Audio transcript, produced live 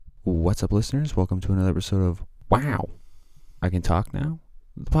What's up, listeners? Welcome to another episode of Wow, I Can Talk Now,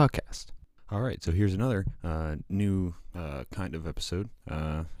 the podcast. All right, so here's another new kind of episode.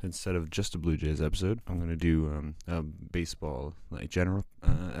 Instead of just a Blue Jays episode, I'm going to do a baseball general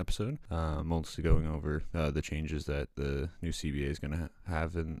episode, mostly going over the changes that the new CBA is going to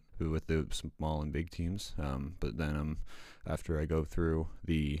have with the small and big teams. But then after I go through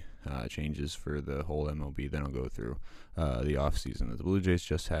the changes for the whole MLB, then I'll go through the offseason that the Blue Jays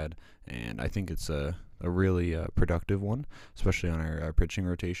just had, and I think it's a really productive one, especially on our pitching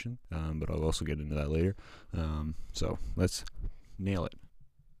rotation, but I'll also get into that later. So let's nail it.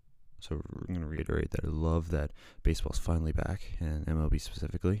 So we're going to reiterate that I love that baseball's finally back, and MLB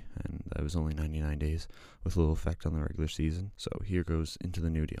specifically, and that was only 99 days with little effect on the regular season. So here goes into the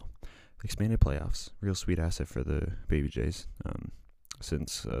new deal. Expanded playoffs, real sweet asset for the Baby Jays.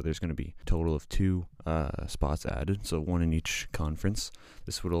 Since there's going to be a total of 2 spots added, so 1 in each conference.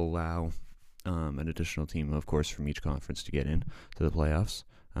 This would allow an additional team, of course, from each conference to get in to the playoffs.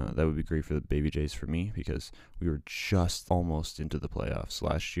 That would be great for the Baby Jays for me, because we were just almost into the playoffs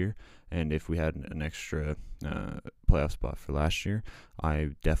last year, and if we had an extra playoff spot for last year,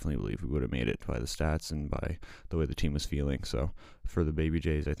 I definitely believe we would have made it by the stats and by the way the team was feeling. So for the Baby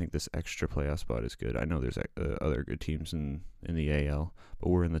Jays, I think this extra playoff spot is good. I know there's other good teams in the AL, but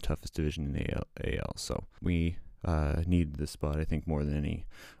we're in the toughest division in the AL, so we need this spot, I think, more than any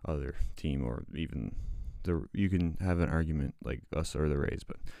other team, or even you can have an argument like us or the Rays,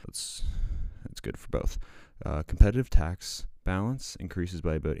 but it's good for both. Competitive tax balance increases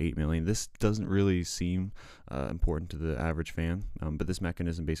by about $8 million. This doesn't really seem important to the average fan, but this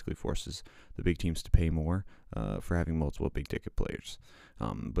mechanism basically forces the big teams to pay more for having multiple big ticket players.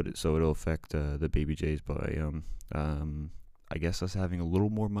 So it'll affect the Baby Jays by I guess us having a little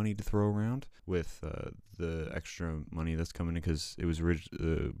more money to throw around with the extra money that's coming in, because it was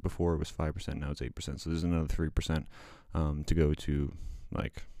before it was 5%, now it's 8%. So there's another 3% to go to,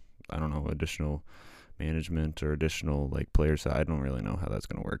 like, I don't know, additional management or additional players. I don't really know how that's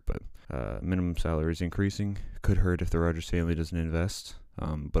going to work, but minimum salary is increasing. Could hurt if the Rogers family doesn't invest,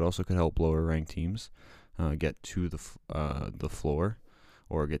 but also could help lower ranked teams get to the floor,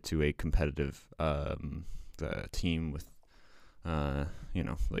 or get to a competitive team with.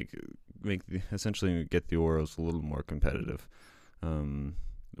 Essentially get the Orioles a little more competitive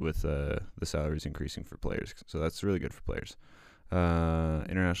with the salaries increasing for players. So that's really good for players.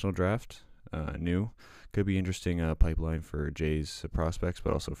 International draft, new. Could be interesting pipeline for Jays prospects,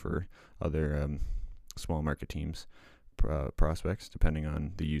 but also for other small market teams prospects, depending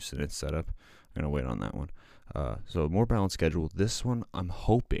on the use and its setup. I'm going to wait on that one. So more balanced schedule. This one I'm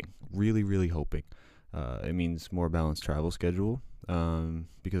hoping, really, really hoping, it means more balanced travel schedule,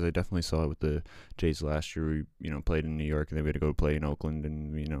 because I definitely saw it with the Jays last year. We played in New York, and then we had to go play in Oakland,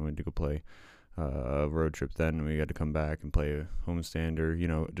 and we had to go play a road trip. Then we had to come back and play a homestand, or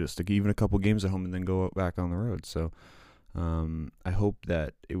just even a couple games at home, and then go back on the road. So I hope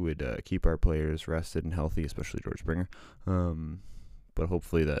that it would keep our players rested and healthy, especially George Springer. But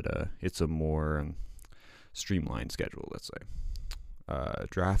hopefully that it's a more streamlined schedule, let's say.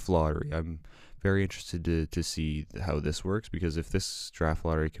 Draft lottery. I'm very interested to see how this works, because if this draft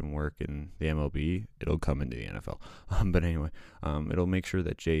lottery can work in the MLB, it'll come into the NFL. But anyway, it'll make sure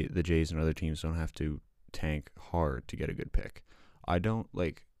that the Jays and other teams don't have to tank hard to get a good pick. I don't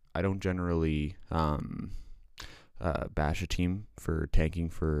generally bash a team for tanking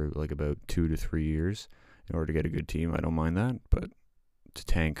for about 2 to 3 years in order to get a good team. I don't mind that, but to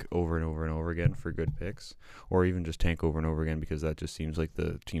tank over and over and over again for good picks, or even just tank over and over again because that just seems like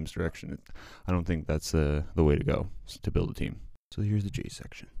the team's direction, I don't think that's the way to go to build a team. So here's the J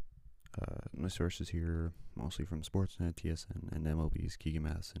section. My sources here mostly from Sportsnet, TSN, and MLB's Keegan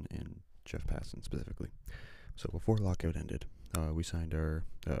Madison and Jeff Passan specifically. So before lockout ended, we signed our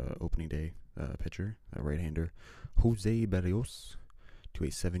opening day pitcher, right-hander Jose Berrios, to a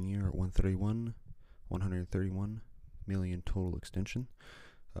 7-year, $131 million total extension.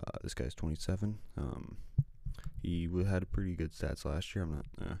 This guy's 27. He had pretty good stats last year. I'm not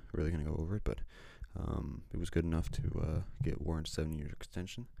really going to go over it, but it was good enough to get Warren's 7-year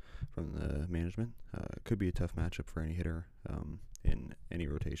extension from the management. It could be a tough matchup for any hitter in any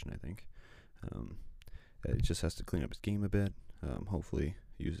rotation, I think. He just has to clean up his game a bit. Hopefully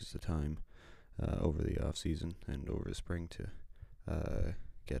uses the time over the off season and over the spring to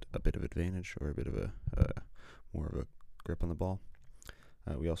get a bit of advantage, or a bit of a more of a grip on the ball.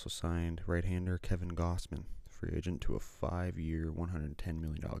 We also signed right-hander Kevin Gausman, free agent, to a 5-year, $110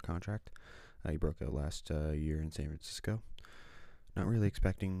 million contract. He broke out last year in San Francisco. Not really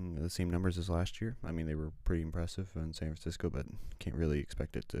expecting the same numbers as last year. I mean, they were pretty impressive in San Francisco, but can't really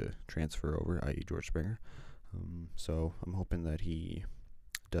expect it to transfer over, i.e. George Springer. So I'm hoping that he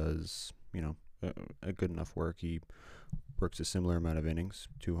does, a good enough work. He works a similar amount of innings,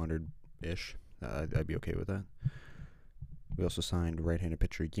 200-ish. I'd be okay with that. We also signed right-handed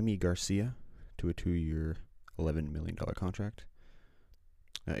pitcher Yimi Garcia to a 2-year, $11 million contract.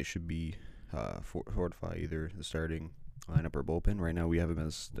 It should be fortify either the starting lineup or bullpen. Right now we have him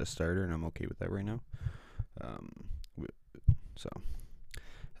as the starter, and I'm okay with that right now.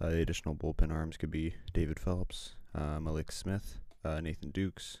 The additional bullpen arms could be David Phelps, Malik Smith, Nathan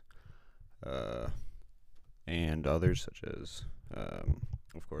Dukes, and others such as,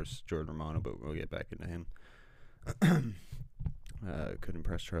 of course, Jordan Romano, but we'll get back into him. Could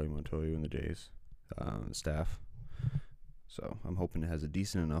impress Charlie Montoyo and the Jays staff. So I'm hoping it has a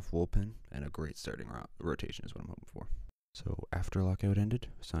decent enough bullpen and a great starting rotation is what I'm hoping for. So after lockout ended,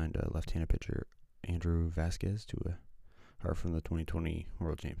 signed left-handed pitcher Andrew Vasquez from the 2020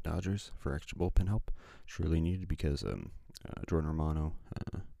 World Champion Dodgers for extra bullpen help. Surely needed because Jordan Romano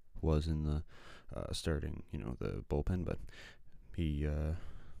was in the starting, the bullpen, but he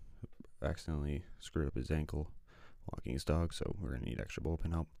accidentally screwed up his ankle walking his dog, so we're going to need extra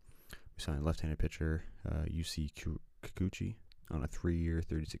bullpen help. We signed left-handed pitcher UC Kikuchi on a 3-year,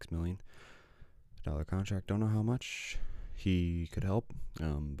 $36 million contract. Don't know how much he could help,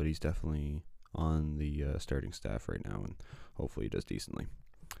 but he's definitely on the starting staff right now, and hopefully he does decently.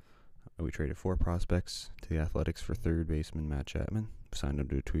 We traded 4 prospects to the Athletics for third baseman Matt Chapman. Signed him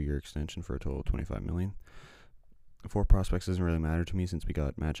to a 2-year extension for a total of $25 million. 4 prospects doesn't really matter to me since we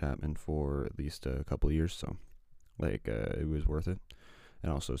got Matt Chapman for at least a couple of years, so it was worth it.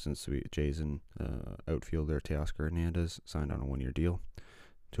 And also since Jays and outfielder Teoscar Hernandez signed on a 1-year deal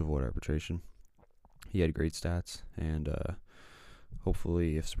to avoid arbitration. He had great stats, and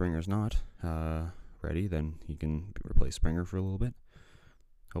hopefully if Springer's not ready, then he can replace Springer for a little bit.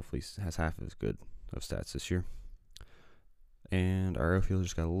 Hopefully he has half as good of stats this year. And our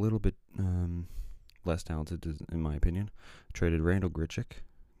outfielders got a little bit less talented, in my opinion. Traded Randall Grichuk,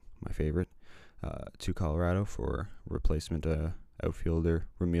 my favorite, to Colorado for replacement outfielder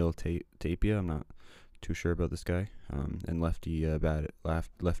Ramil Tapia. I'm not too sure about this guy. And lefty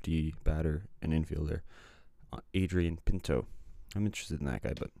batter and infielder Adrian Pinto. I'm interested in that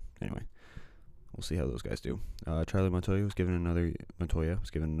guy, but anyway, we'll see how those guys do. Charlie Montoya was given another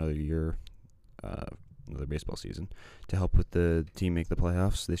year, another baseball season to help with the team make the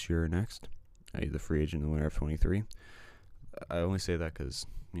playoffs this year or next. He's a free agent in the winter of 23. I only say that because,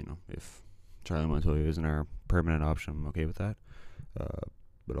 if Charlie Montoya isn't our permanent option, I'm okay with that.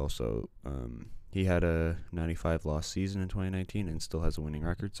 But also, he had a 95 loss season in 2019 and still has a winning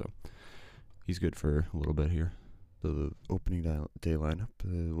record, so he's good for a little bit here. So the opening day lineup,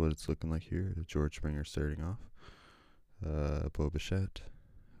 what it's looking like here: George Springer starting off, Bo Bichette,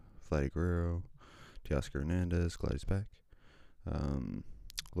 Vladdy Guerrero, Teoscar Hernandez, glad he's back,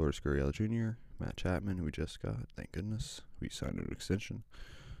 Lourdes Gurriel Jr., Matt Chapman, who we just got, thank goodness, we signed an extension,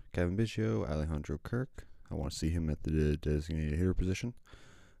 Kevin Biggio, Alejandro Kirk, I want to see him at the designated hitter position,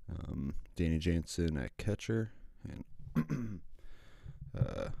 Danny Jansen at catcher, and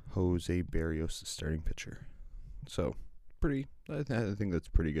Jose Barrios, starting pitcher. So, I think that's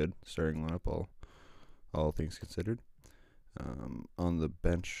pretty good starting lineup, all things considered. On the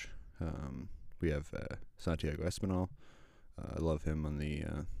bench, we have Santiago Espinal. I love him on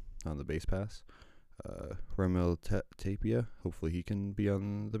the base pass. Ramil Tapia. Hopefully he can be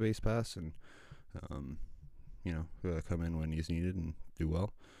on the base pass and come in when he's needed and do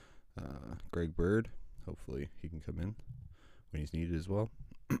well. Greg Bird. Hopefully he can come in when he's needed as well.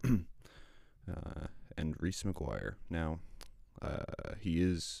 And Reese McGuire. Now, he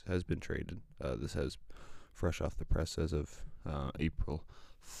has been traded. This has fresh off the press as of April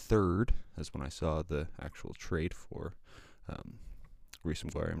 3rd. That's when I saw the actual trade for Reese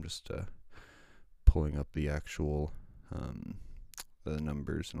McGuire. I'm just pulling up the actual the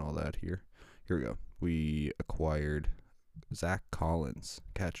numbers and all that here. Here we go. We acquired Zach Collins,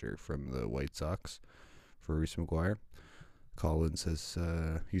 catcher from the White Sox, for Reese McGuire. Collins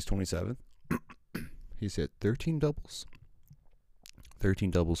he's 27. He's hit 13 doubles,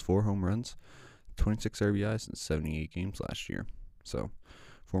 4 home runs, 26 RBIs in 78 games last year. So,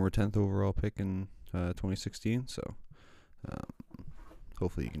 former 10th overall pick in 2016. So,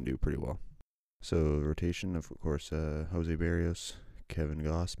 hopefully he can do pretty well. So, rotation, of course, Jose Barrios, Kevin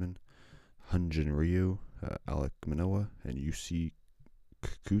Gossman, Hyun-Jin Ryu, Alek Manoah, and UC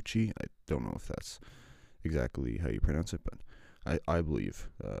Kikuchi. I don't know if that's exactly how you pronounce it, but I believe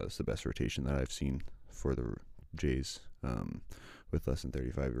it's the best rotation that I've seen for the Jays with less than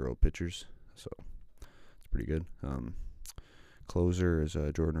 35-year-old pitchers, so it's pretty good. Closer is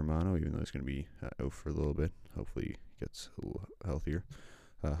Jordan Romano, even though he's going to be out for a little bit. Hopefully he gets a little healthier.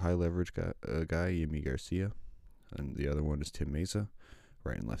 High leverage guy, Yimi Garcia, and the other one is Tim Mesa,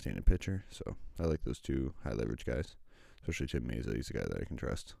 right and left-handed pitcher. So I like those two high leverage guys, especially Tim Mesa. He's a guy that I can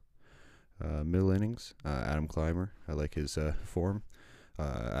trust. Middle innings, Adam Clymer. I like his form.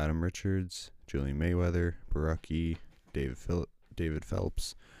 Adam Richards, Julian Mayweather, Baraki, David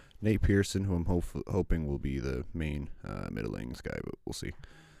Phelps, Nate Pearson, who I'm hoping will be the main middle innings guy, but we'll see.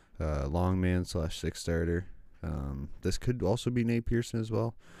 Longman / sixth starter. This could also be Nate Pearson as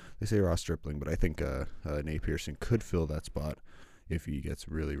well. They say Ross Stripling, but I think Nate Pearson could fill that spot if he gets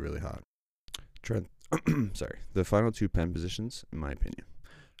really, really hot. The final two pen positions, in my opinion.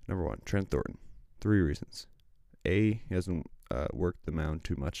 Number one, Trent Thornton. 3 reasons. A, he hasn't worked the mound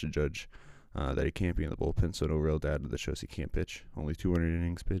too much to judge that he can't be in the bullpen, so no real data that shows he can't pitch. Only 200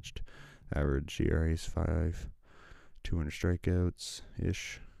 innings pitched. Average ERA is 5. 200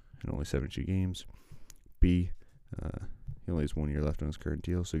 strikeouts-ish in only 72 games. B, he only has 1 year left on his current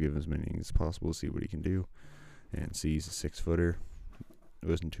deal, so give him as many innings as possible, see what he can do. And C, he's a 6-footer. It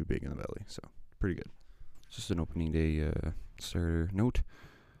wasn't too big in the belly, so pretty good. Just an opening day starter note.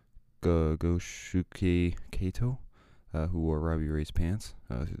 Goshuke Kato, who wore Robbie Ray's pants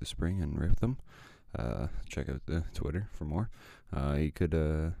through the spring and ripped them. Check out the Twitter for more. He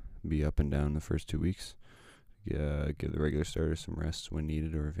could be up and down the first 2 weeks. Give the regular starters some rest when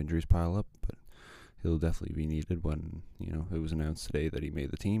needed or if injuries pile up, but he'll definitely be needed when, it was announced today that he made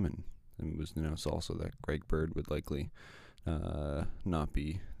the team, and it was announced also that Greg Bird would likely not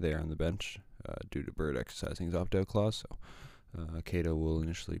be there on the bench due to Bird exercising his opt-out clause, so Kato will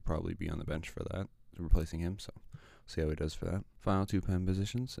initially probably be on the bench for that, replacing him, so see how he does for that. Final two pen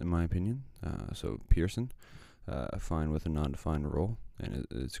positions, in my opinion. So Pearson, fine with a non-defined role, and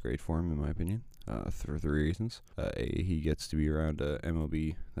it's great for him, in my opinion, for 3 reasons. A, he gets to be around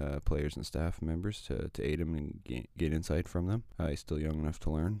MLB players and staff members to aid him and get insight from them. He's still young enough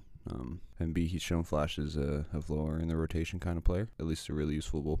to learn. And B, he's shown flashes of lower in the rotation kind of player, at least a really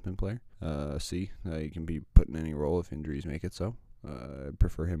useful bullpen player. C, he can be put in any role if injuries make it so. I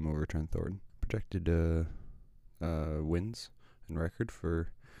prefer him over Trent Thornton. Projected wins and record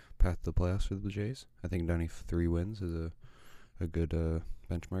for path to the playoffs for the Blue Jays. I think 93 wins is a good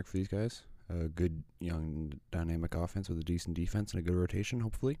benchmark for these guys. A good, young, dynamic offense with a decent defense and a good rotation,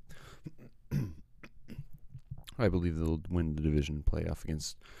 hopefully. I believe they'll win the division playoff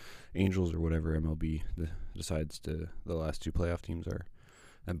against Angels or whatever MLB decides to the last 2 playoff teams are,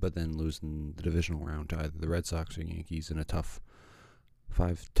 but then lose in the divisional round to either the Red Sox or Yankees in a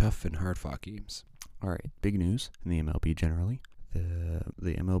 5 tough and hard-fought games. All right, big news in the MLB generally.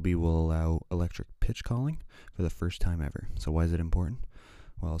 The MLB will allow electric pitch calling for the first time ever. So why is it important?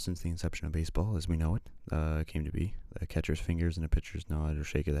 Well, since the inception of baseball, as we know it, came to be, the catcher's fingers and a pitcher's nod or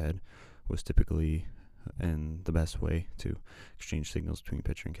shake of the head was typically and the best way to exchange signals between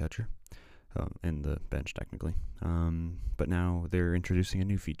pitcher and catcher, and the bench technically. But now they're introducing a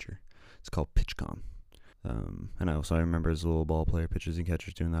new feature. It's called PitchCom. And I remember as a little ball player, pitchers and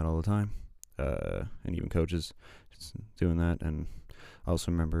catchers doing that all the time, and even coaches doing that. And I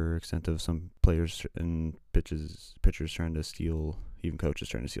also remember extent of some players and pitchers trying to steal, even coaches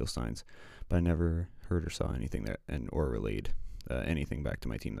trying to steal signs. But I never heard or saw anything or relayed anything back to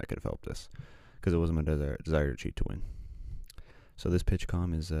my team that could have helped us, because it wasn't my desire to cheat to win. So this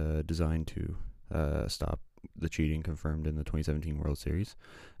PitchCom is designed to stop the cheating confirmed in the 2017 World Series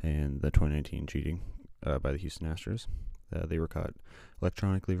and the 2019 cheating by the Houston Astros. They were caught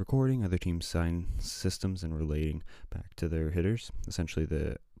electronically recording other teams' sign systems and relating back to their hitters. Essentially,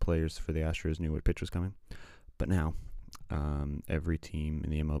 the players for the Astros knew what pitch was coming. But now, every team in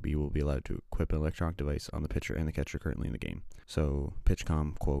the MLB will be allowed to equip an electronic device on the pitcher and the catcher currently in the game. So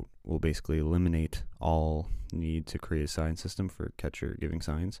PitchCom, quote, will basically eliminate all need to create a sign system for catcher giving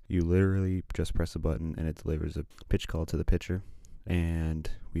signs. You literally just press a button and it delivers a pitch call to the pitcher. And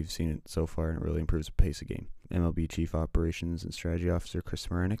we've seen it so far, and it really improves the pace of game. MLB Chief Operations and Strategy Officer Chris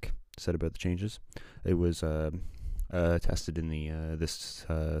Marinick said about the changes. It was tested in the this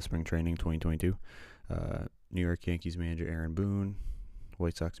spring training 2022. New York Yankees manager Aaron Boone,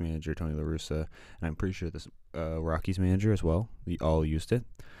 White Sox manager Tony La Russa, and I'm pretty sure this Rockies manager as well. We all used it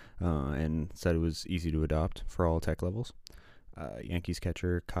and said it was easy to adopt for all tech levels. Yankees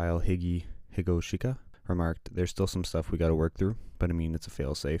catcher Kyle Higashioka remarked, "There's still some stuff we got to work through, but I mean, it's a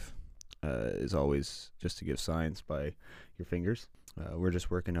fail-safe. Is always just to give signs by your fingers. We're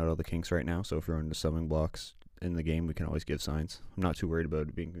just working out all the kinks right now, so if you're on the summing blocks in the game, we can always give signs. I'm not too worried about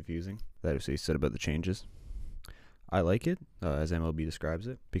it being confusing." That was what he said about the changes. I like it, as MLB describes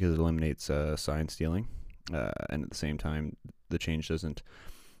it, because it eliminates sign stealing, and at the same time, the change doesn't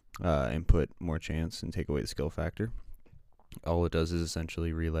input more chance and take away the skill factor. All it does is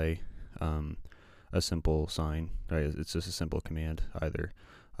essentially relay a simple sign. Right? It's just a simple command, either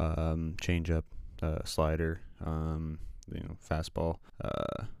change up, slider, fastball,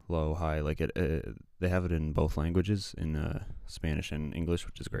 low, high. Like they have it in both languages, in Spanish and English,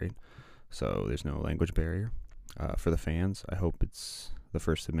 which is great. So there's no language barrier. For the fans, I hope it's the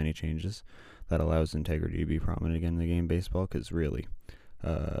first of many changes that allows integrity to be prominent again in the game of baseball, because really,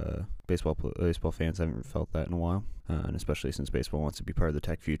 baseball fans haven't felt that in a while, and especially since baseball wants to be part of the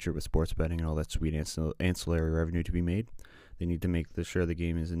tech future with sports betting and all that sweet ancillary revenue to be made. They need to make sure the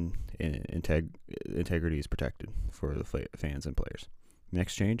game is integrity is protected for the fans and players.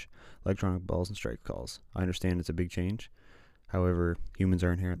 Next change, electronic balls and strike calls. I understand it's a big change. However, humans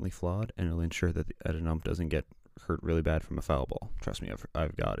are inherently flawed, and it'll ensure that an ump doesn't get hurt really bad from a foul ball. Trust me,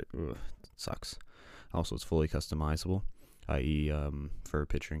 I've got it. Ugh, it sucks. Also, it's fully customizable, i.e., for a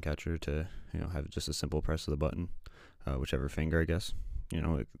pitcher and catcher to have just a simple press of the button, whichever finger, I guess.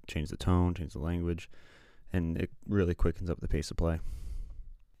 It changes the tone, changes the language, and it really quickens up the pace of play.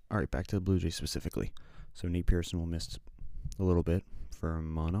 All right, back to the Blue Jays specifically. So Nate Pearson will miss a little bit for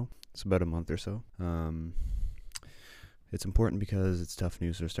mono. It's about a month or so. It's important because it's tough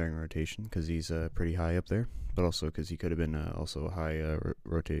news for starting rotation, because he's pretty high up there, but also because he could have been also a high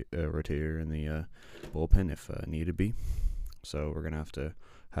rotator in the bullpen if needed be. So we're going to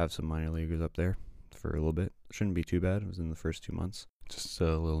have some minor leaguers up there for a little bit. Shouldn't be too bad. It was in the first 2 months. Just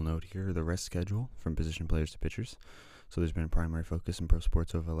a little note here, the rest schedule from position players to pitchers. So there's been a primary focus in pro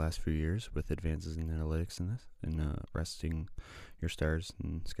sports over the last few years with advances in analytics in this, and resting your stars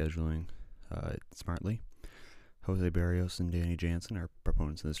and scheduling smartly. Jose Barrios and Danny Jansen are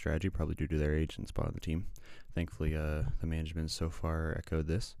proponents of this strategy, probably due to their age and spot on the team. Thankfully, the management so far echoed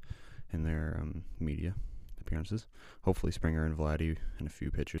this in their media appearances. Hopefully, Springer and Vladdy and a few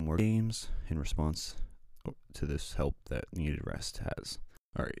pitchers more games in response to this help that needed rest has.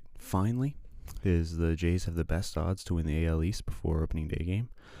 All right, finally, the Jays have the best odds to win the AL East before opening day game.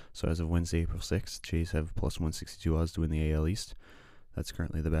 So as of Wednesday, April 6th, Jays have plus 162 odds to win the AL East. That's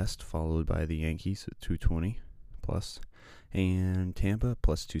currently the best, followed by the Yankees at 220 plus, and Tampa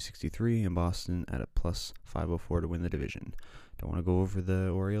plus 263, and Boston at a plus 504 to win the division. Don't want to go over the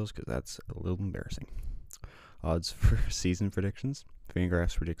Orioles because that's a little embarrassing. Odds for season predictions.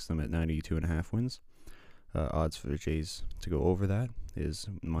 Fangraphs predicts them at 92.5 wins. Odds for the Jays to go over that is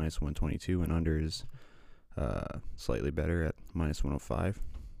minus 122, and under is slightly better at minus 105.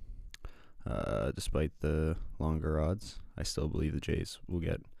 Despite the longer odds, I still believe the Jays will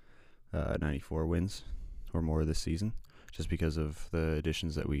get 94 wins or more this season, just because of the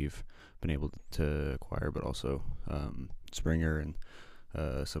additions that we've been able to acquire, but also Springer and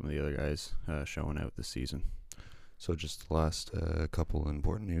some of the other guys showing out this season. So just the last couple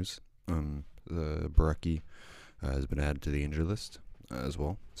important news. The Barecki has been added to the injury list as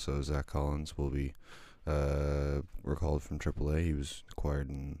well. So Zach Collins will be recalled from AAA. He was acquired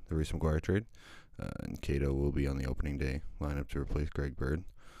in the Reese McGuire trade. And Cato will be on the opening day lineup to replace Greg Bird.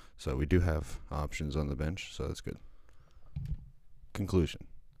 So we do have options on the bench, so that's good. Conclusion.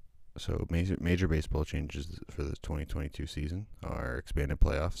 So major baseball changes for the 2022 season are expanded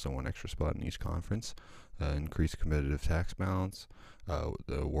playoffs, so one extra spot in each conference, increased competitive tax balance,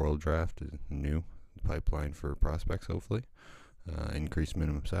 the World Draft is new, pipeline for prospects hopefully, increased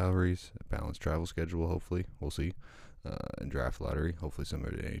minimum salaries, balanced travel schedule hopefully, we'll see, and draft lottery, hopefully similar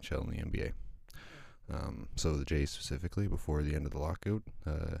to NHL and the NBA. So the Jays specifically, before the end of the lockout,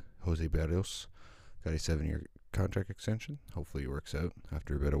 Jose Barrios got a 7-year contract extension. Hopefully it works out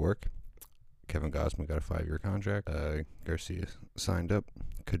after a bit of work. Kevin Gausman got a 5-year contract. Garcia signed up.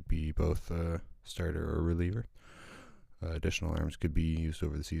 Could be both a starter or a reliever. Additional arms could be used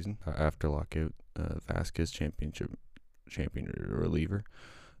over the season. After lockout, Vasquez champion reliever.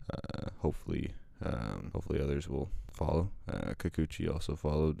 Hopefully others will follow. Kikuchi also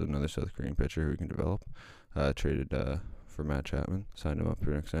followed, another South Korean pitcher who can develop. Traded for Matt Chapman. Signed him up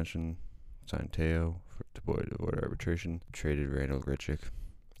for an extension. Signed Teo to avoid arbitration. Traded Randall Grichuk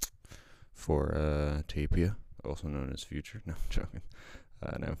for Tapia, also known as Future. No, I'm joking.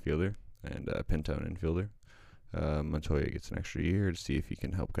 An outfielder, and Pinto, an infielder. Montoya gets an extra year to see if he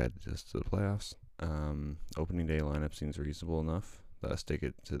can help guide us to the playoffs. Opening day lineup seems reasonable enough. Stick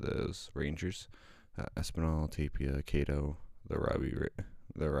it to those Rangers. Espinal, Tapia, Cato, the Robbie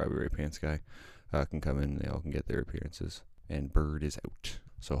Ray Pants guy can come in. They all can get their appearances. And Bird is out.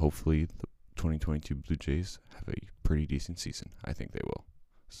 So hopefully the 2022 Blue Jays have a pretty decent season. I think they will.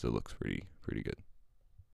 Still looks pretty good.